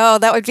speak. Oh,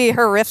 that would be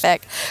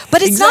horrific.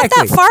 But it's not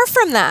that far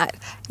from that,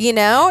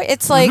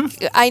 It's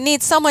like, I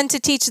need someone to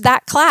teach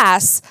that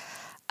class,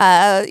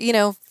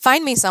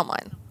 find me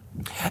someone.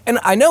 And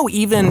I know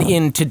even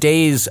in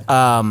today's,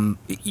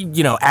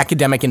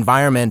 academic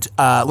environment,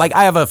 like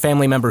I have a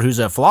family member who's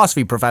a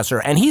philosophy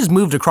professor, and he's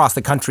moved across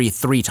the country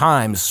 3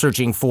 times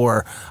searching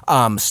for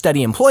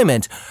steady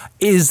employment.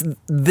 Is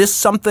this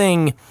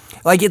something,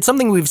 it's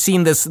something we've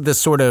seen this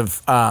sort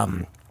of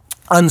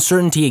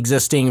uncertainty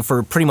existing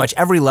for pretty much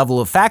every level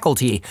of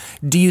faculty.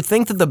 Do you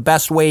think that the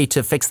best way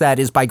to fix that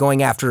is by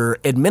going after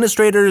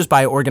administrators,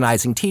 by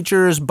organizing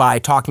teachers, by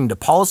talking to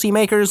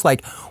policymakers?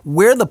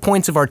 Where are the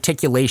points of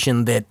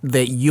articulation that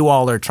you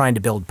all are trying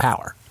to build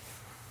power?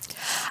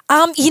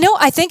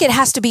 I think it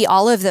has to be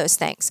all of those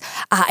things.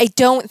 I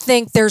don't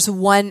think there's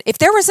one. If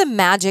there was a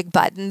magic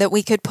button that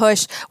we could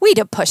push, we'd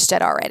have pushed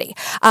it already.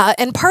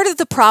 And part of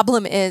the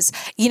problem is,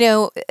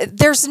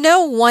 there's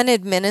no one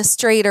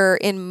administrator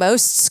in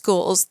most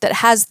schools that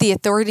has the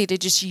authority to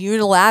just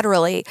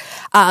unilaterally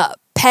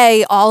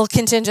pay all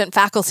contingent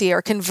faculty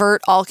or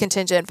convert all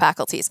contingent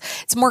faculties.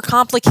 It's more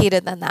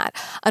complicated than that.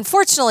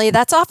 Unfortunately,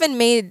 that's often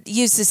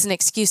used as an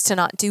excuse to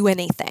not do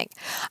anything.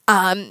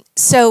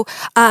 So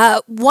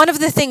one of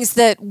the things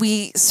that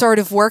we sort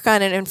of work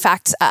on, and in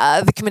fact,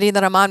 the committee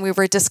that I'm on, we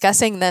were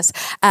discussing this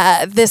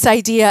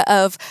idea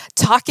of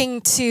talking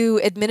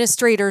to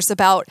administrators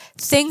about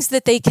things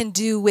that they can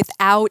do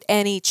without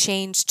any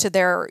change to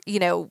their,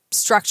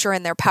 structure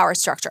and their power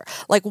structure,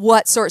 like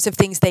what sorts of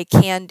things they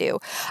can do.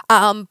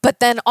 But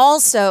then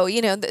also,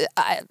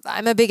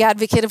 I'm a big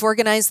advocate of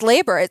organized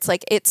labor. It's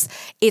like it's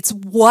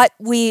what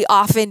we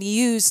often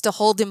use to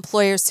hold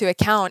employers to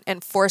account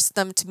and force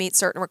them to meet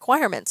certain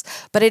requirements.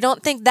 But I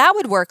don't think that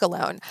would work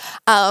alone.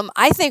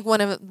 I think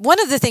one of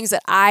the things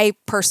that I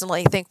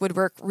personally think would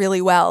work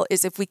really well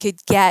is if we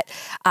could get,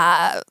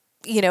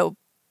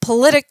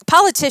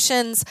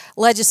 politicians,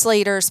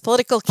 legislators,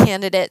 political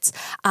candidates,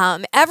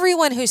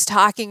 everyone who's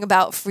talking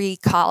about free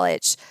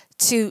college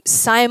to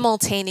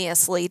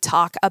simultaneously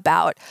talk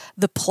about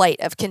the plight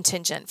of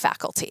contingent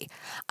faculty.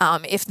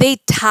 If they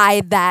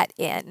tied that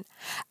in,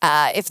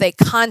 if they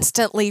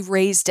constantly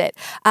raised it,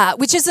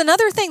 which is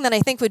another thing that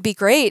I think would be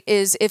great,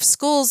 is if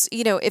schools,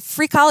 if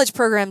free college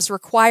programs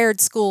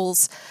required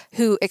schools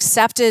who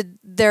accepted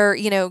their,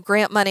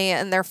 grant money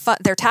and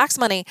their tax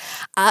money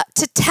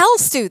to tell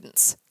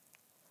students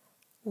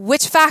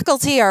which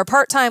faculty are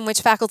part-time, which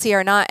faculty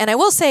are not. And I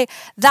will say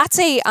that's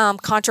a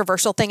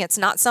controversial thing. It's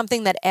not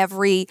something that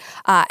every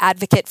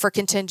advocate for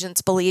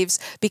contingents believes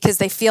because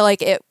they feel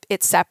like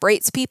it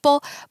separates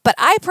people. But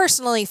I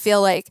personally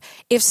feel like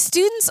if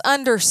students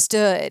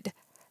understood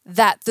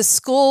that the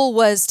school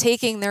was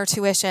taking their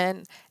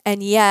tuition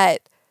and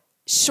yet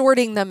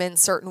shorting them in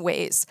certain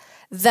ways,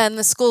 then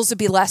the schools would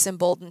be less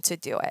emboldened to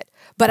do it.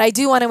 But I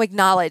do want to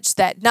acknowledge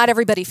that not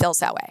everybody feels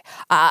that way.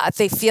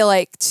 They feel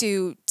like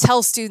to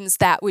tell students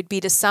that would be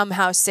to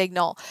somehow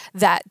signal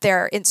that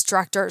their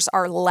instructors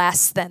are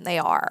less than they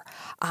are.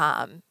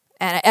 And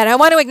I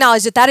want to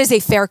acknowledge that is a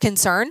fair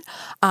concern.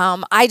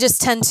 I just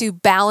tend to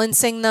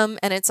balancing them,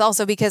 and it's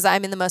also because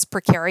I'm in the most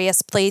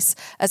precarious place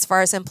as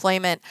far as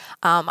employment.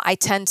 I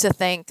tend to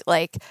think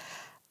like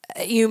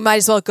you might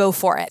as well go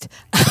for it.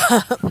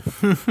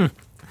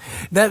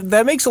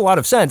 That makes a lot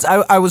of sense.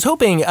 I was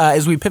hoping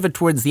as we pivot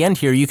towards the end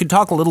here, you could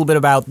talk a little bit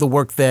about the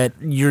work that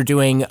you're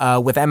doing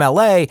with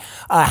MLA,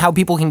 how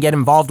people can get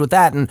involved with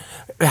that, and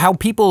how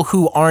people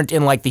who aren't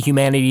in the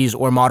humanities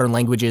or modern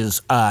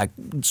languages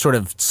sort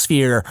of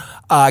sphere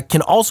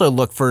can also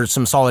look for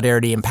some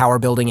solidarity and power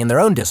building in their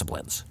own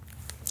disciplines.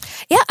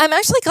 Yeah, I'm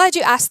actually glad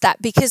you asked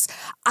that because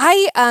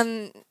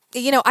I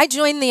I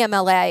joined the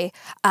MLA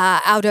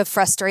out of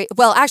frustration.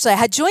 Well, actually, I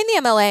had joined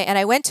the MLA and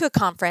I went to a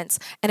conference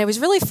and I was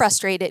really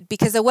frustrated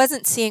because I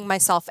wasn't seeing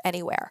myself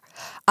anywhere.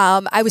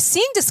 I was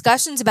seeing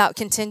discussions about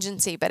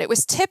contingency, but it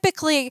was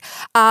typically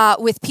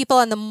with people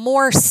on the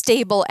more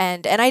stable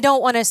end. And I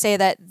don't want to say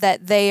that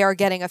they are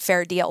getting a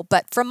fair deal,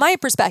 but from my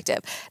perspective,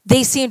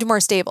 they seemed more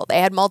stable.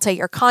 They had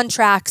multi-year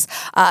contracts.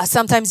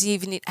 Sometimes you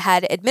even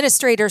had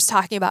administrators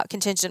talking about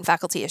contingent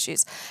faculty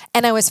issues.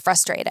 And I was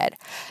frustrated.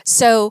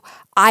 So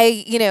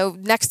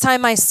next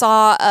time I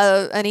saw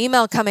an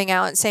email coming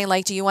out saying,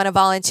 like, do you want to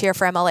volunteer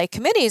for MLA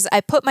committees?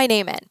 I put my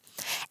name in.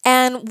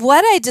 And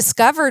what I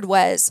discovered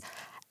was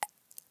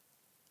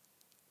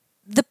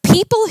the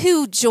people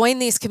who join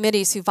these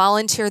committees, who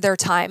volunteer their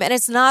time, and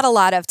it's not a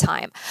lot of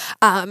time.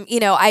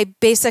 I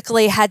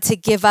basically had to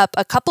give up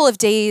a couple of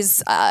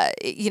days,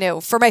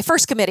 for my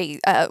first committee,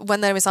 one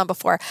that I was on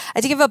before. I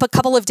had to give up a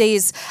couple of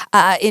days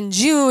in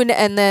June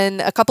and then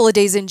a couple of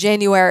days in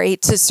January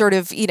to sort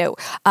of,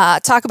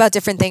 talk about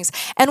different things.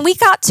 And we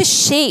got to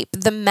shape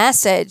the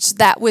message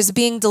that was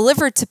being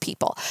delivered to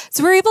people.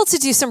 So we were able to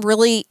do some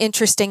really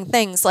interesting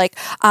things. Like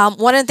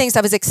one of the things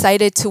I was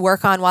excited to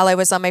work on while I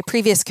was on my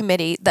previous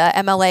committee,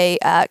 the MLA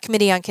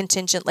Committee on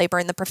Contingent Labor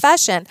in the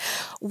Profession,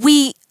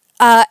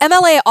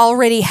 MLA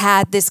already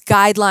had this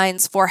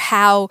guidelines for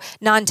how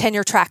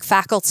non-tenure track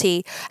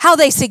faculty, how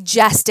they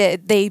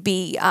suggested they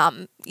be,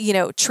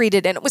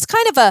 treated. And it was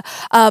kind of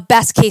a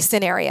best case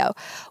scenario.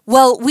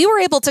 Well, we were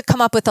able to come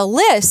up with a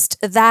list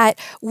that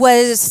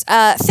was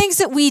things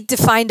that we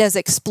defined as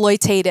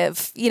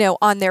exploitative,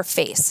 on their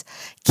face.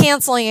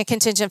 Canceling a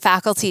contingent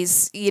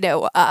faculty's,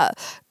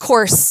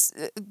 course,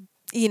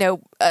 a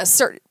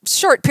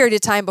short period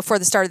of time before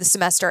the start of the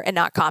semester and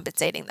not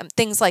compensating them,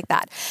 things like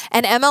that.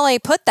 And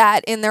MLA put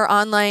that in their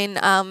online,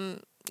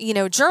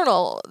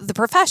 journal, The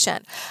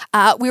Profession.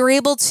 We were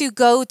able to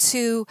go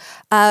to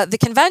the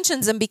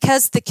conventions, and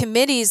because the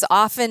committees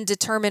often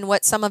determine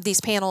what some of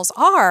these panels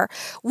are,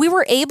 we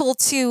were able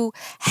to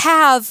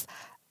have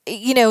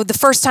the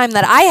first time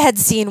that I had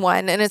seen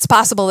one, and it's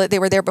possible that they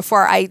were there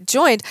before I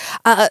joined,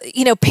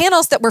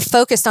 panels that were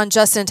focused on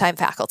just-in-time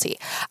faculty.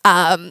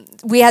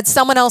 We had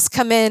someone else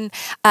come in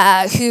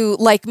who,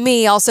 like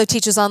me, also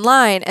teaches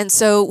online, and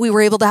so we were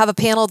able to have a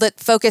panel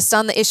that focused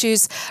on the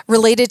issues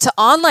related to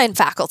online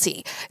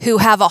faculty who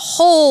have a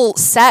whole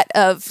set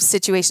of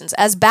situations.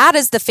 As bad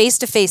as the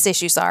face-to-face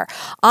issues are,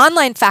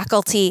 online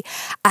faculty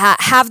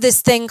have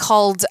this thing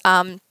called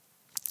a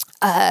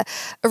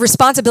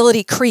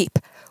responsibility creep,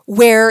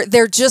 where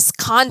they're just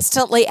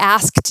constantly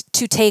asked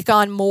to take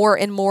on more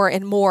and more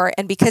and more.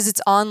 And because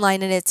it's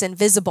online and it's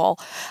invisible,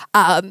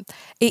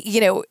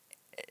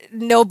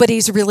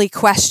 nobody's really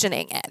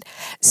questioning it.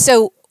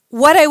 So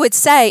what I would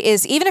say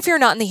is, even if you're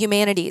not in the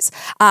humanities,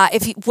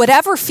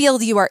 whatever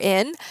field you are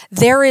in,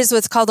 there is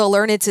what's called a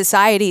learned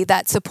society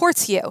that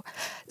supports you.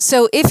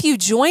 So if you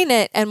join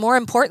it, and more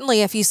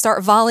importantly, if you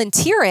start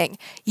volunteering,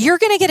 you're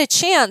going to get a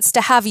chance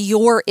to have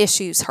your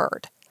issues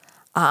heard.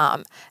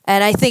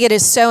 And I think it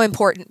is so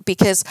important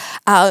because,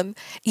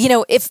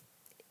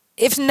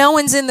 if no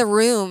one's in the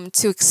room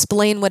to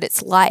explain what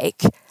it's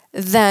like,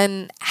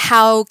 then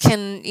how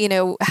can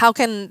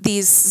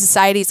these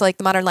societies like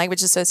the Modern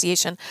Language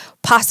Association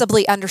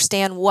possibly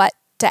understand what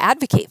to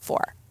advocate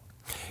for?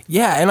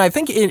 Yeah, and I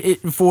think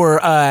for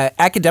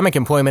academic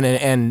employment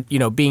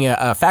and being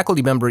a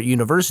faculty member at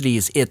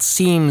universities, it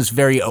seems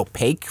very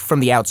opaque from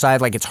the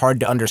outside. Like, it's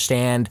hard to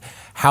understand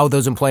how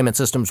those employment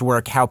systems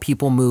work, how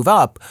people move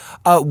up.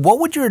 What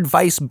would your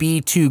advice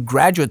be to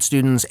graduate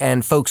students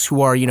and folks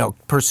who are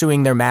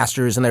pursuing their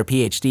master's and their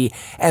PhD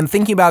and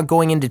thinking about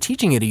going into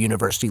teaching at a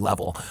university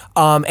level?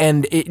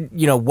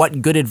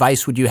 What good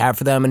advice would you have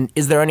for them? And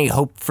is there any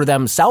hope for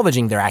them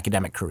salvaging their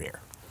academic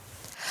career?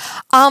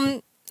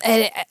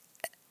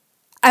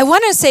 I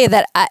want to say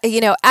that,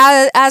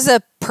 as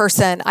a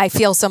person, I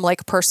feel some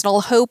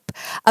personal hope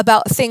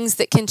about things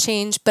that can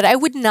change, but I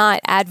would not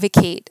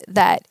advocate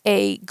that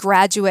a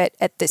graduate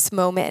at this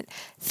moment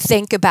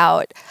think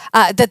about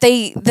that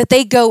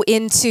they go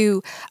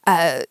into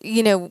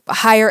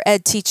higher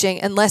ed teaching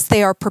unless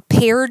they are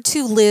prepared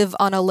to live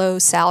on a low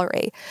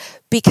salary,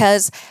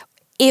 because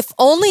if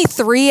only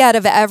 3 out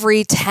of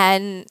every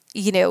 10,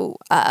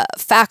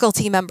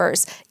 faculty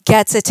members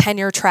gets a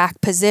tenure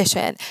track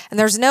position, and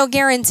there's no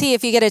guarantee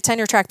if you get a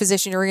tenure track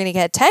position, you're going to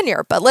get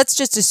tenure, but let's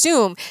just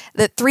assume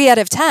that 3 out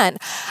of 10,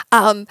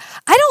 I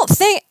don't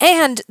think,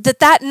 and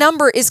that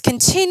number is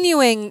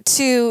continuing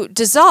to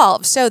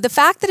dissolve. So the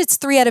fact that it's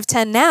 3 out of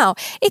 10 now,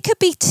 it could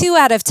be 2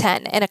 out of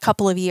 10 in a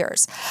couple of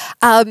years.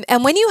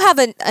 And when you have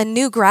a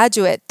new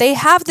graduate, they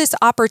have this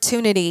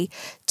opportunity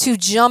to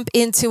jump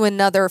into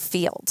another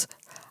field.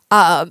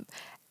 And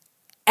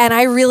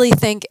I really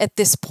think at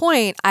this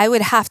point, I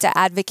would have to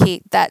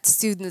advocate that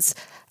students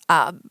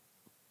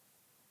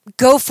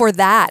go for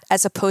that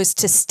as opposed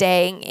to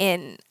staying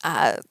in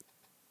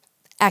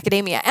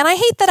academia. And I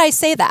hate that I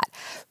say that,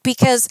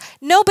 because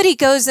nobody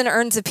goes and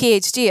earns a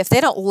PhD if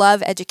they don't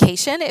love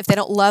education, if they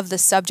don't love the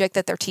subject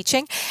that they're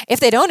teaching, if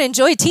they don't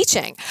enjoy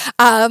teaching.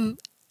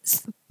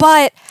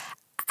 But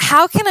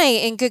how can I,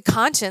 in good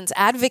conscience,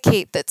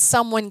 advocate that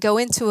someone go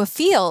into a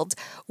field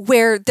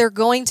where they're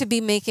going to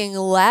be making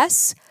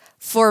less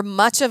for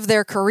much of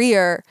their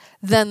career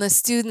than the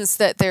students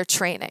that they're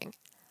training?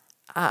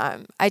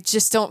 I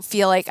just don't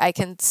feel like I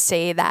can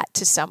say that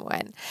to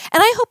someone. And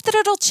I hope that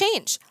it'll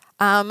change.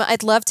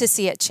 I'd love to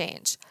see it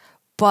change.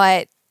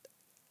 But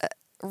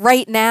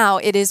right now,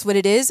 it is what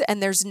it is,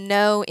 and there's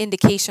no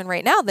indication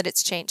right now that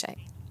it's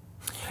changing.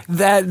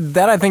 That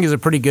I think is a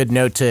pretty good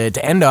note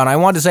to end on. I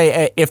want to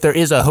say if there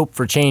is a hope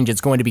for change,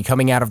 it's going to be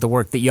coming out of the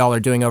work that y'all are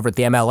doing over at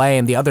the MLA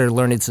and the other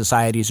learned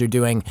societies are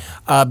doing,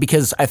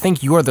 because I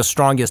think you're the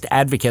strongest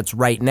advocates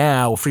right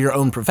now for your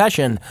own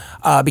profession,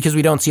 because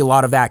we don't see a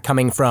lot of that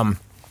coming from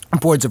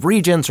boards of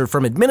regents or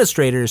from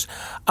administrators.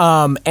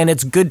 And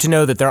it's good to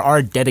know that there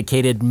are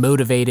dedicated,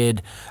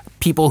 motivated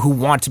people who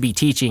want to be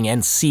teaching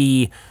and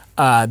see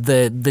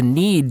the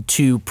need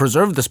to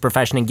preserve this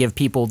profession and give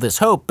people this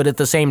hope, but at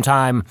the same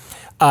time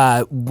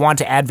want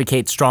to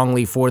advocate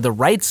strongly for the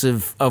rights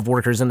of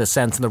workers in this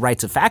sense and the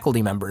rights of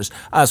faculty members.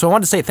 So I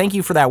want to say thank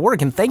you for that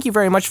work, and thank you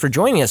very much for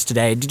joining us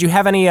today. Did you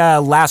have any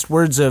last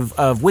words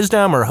of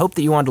wisdom or hope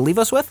that you wanted to leave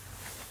us with?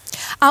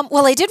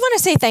 Well, I did want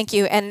to say thank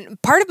you. And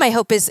part of my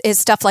hope is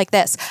stuff like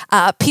this.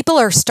 People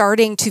are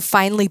starting to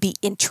finally be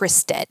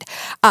interested.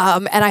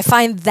 And I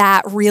find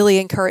that really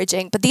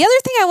encouraging. But the other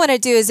thing I want to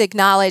do is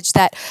acknowledge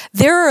that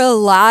there are a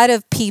lot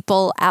of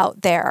people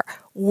out there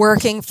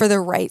working for the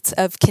rights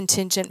of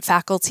contingent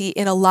faculty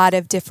in a lot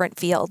of different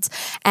fields.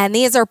 And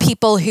these are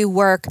people who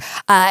work,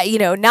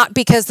 not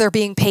because they're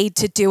being paid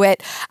to do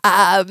it.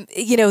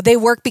 They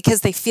work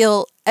because they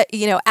feel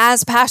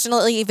as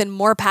passionately, even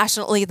more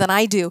passionately than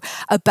I do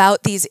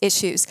about these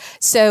issues.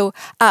 So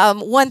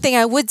one thing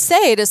I would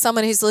say to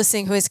someone who's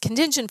listening who is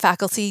contingent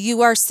faculty,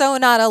 you are so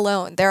not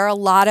alone. There are a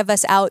lot of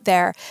us out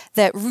there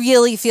that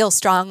really feel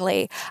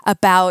strongly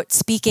about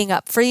speaking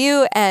up for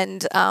you.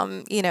 And,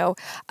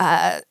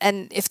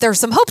 and if there's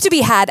some hope to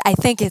be had, I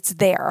think it's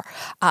there.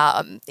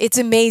 It's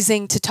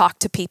amazing to talk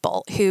to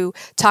people who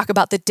talk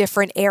about the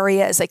different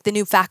areas, like the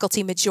new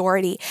faculty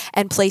majority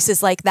and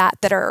places like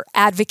that are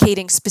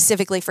advocating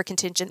specifically for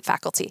contingent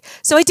faculty.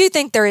 So I do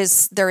think there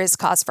is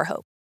cause for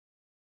hope.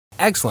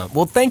 Excellent.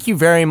 Well, thank you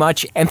very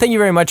much. And thank you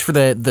very much for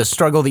the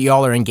struggle that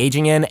y'all are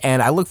engaging in.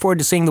 And I look forward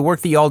to seeing the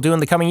work that y'all do in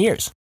the coming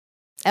years.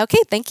 Okay,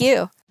 thank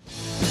you.